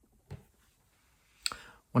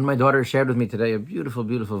One of my daughters shared with me today a beautiful,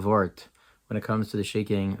 beautiful vort when it comes to the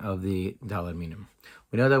shaking of the daled minim.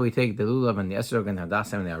 We know that we take the lulav and the esrog and the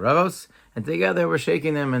hadassah and the aravos, and together we're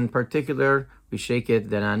shaking them. In particular, we shake it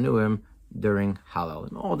the nanuim during halal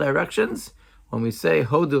in all directions. When we say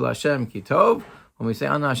Hodu Hashem Kitov, when we say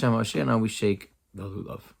Ana Hashem Hoshina, we shake the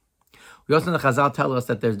lulav. We also in the Chazal tell us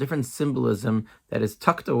that there's different symbolism that is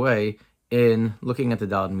tucked away in looking at the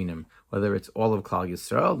daled minim, whether it's all of Klal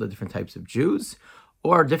Yisrael, the different types of Jews,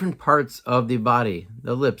 or different parts of the body,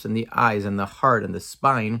 the lips and the eyes and the heart and the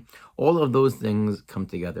spine. All of those things come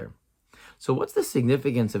together. So what's the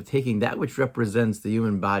significance of taking that which represents the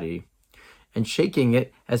human body and shaking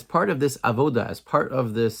it as part of this avoda, as part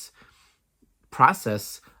of this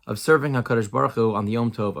process of serving HaKadosh Baruch Hu on the Yom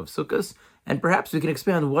Tov of Sukkos? And perhaps we can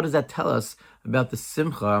expand, what does that tell us about the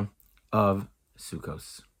simcha of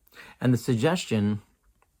Sukkos? And the suggestion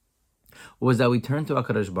was that we turn to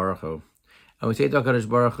HaKadosh Baruch Hu, and we say to HaKadosh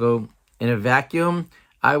Baruch Hu, in a vacuum,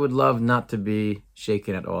 I would love not to be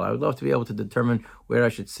shaken at all. I would love to be able to determine where I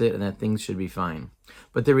should sit and that things should be fine.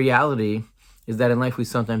 But the reality is that in life we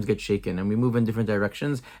sometimes get shaken and we move in different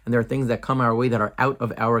directions, and there are things that come our way that are out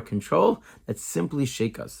of our control that simply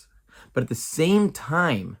shake us. But at the same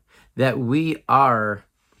time that we are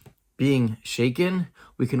being shaken,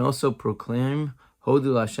 we can also proclaim,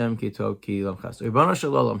 Hodu Hashem ki tov ki lamchas. Ribbono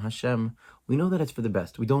shel olam, Hashem, we know that it's for the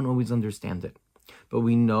best. We don't always understand it. But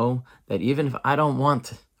we know that even if I don't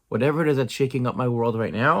want whatever it is that's shaking up my world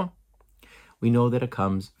right now, we know that it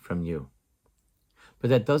comes from you. But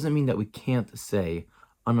that doesn't mean that we can't say,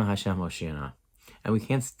 Ana Hashem Hoshina. And we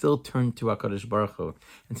can't still turn to HaKadosh Baruch Hu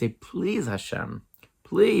and say, please Hashem,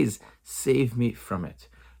 please save me from it.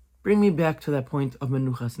 Bring me back to that point of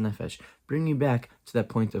menuchas nefesh. Bring me back to that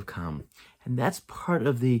point of calm. And that's part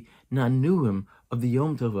of the nanuim of the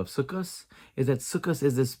Yom Tov of Sukkos, is that Sukkos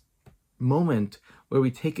is this moment where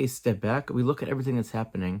we take a step back, we look at everything that's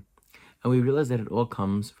happening, and we realize that it all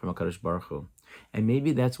comes from HaKadosh Baruch Hu. And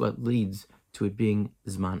maybe that's what leads to it being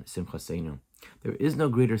Zman Simchaseinu. There is no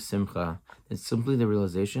greater simcha than simply the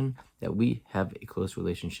realization that we have a close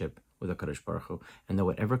relationship with HaKadosh Baruch Hu, and that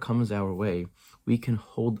whatever comes our way, we can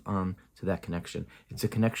hold on to that connection. It's a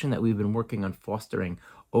connection that we've been working on fostering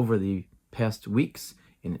over the past weeks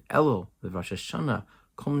in Elul, with Rosh Hashanah,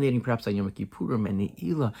 culminating perhaps on Yom Kippurim and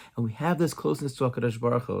Ne'ilah, and we have this closeness to HaKadosh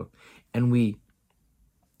Baruch Hu, and we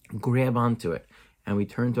grab onto it, and we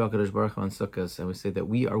turn to HaKadosh Baruch Hu on Sukkos, and we say that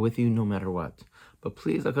we are with you no matter what. But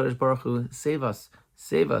please, HaKadosh Baruch Hu, save us,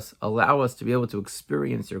 allow us to be able to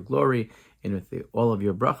experience your glory and with all of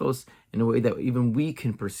your brachos in a way that even we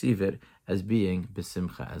can perceive it as being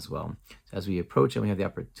besimcha as well. So as we approach and we have the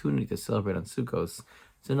opportunity to celebrate on Sukkos,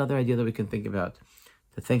 it's another idea that we can think about,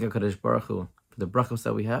 to thank HaKadosh Baruch Hu for the brachos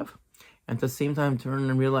that we have, and at the same time turn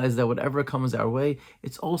and realize that whatever comes our way,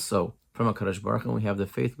 it's also from HaKadosh Baruch Hu, and we have the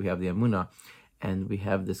faith, we have the emunah, and we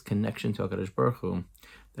have this connection to HaKadosh Baruch Hu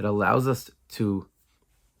that allows us to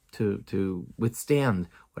withstand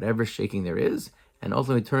whatever shaking there is, and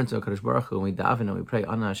ultimately turn to HaKadosh Baruch Hu and we daven and we pray,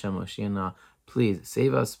 Ana Hashem Hoshina, please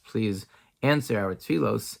save us, please answer our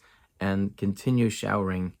tefillos, and continue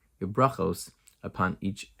showering your brachos upon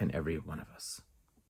each and every one of us.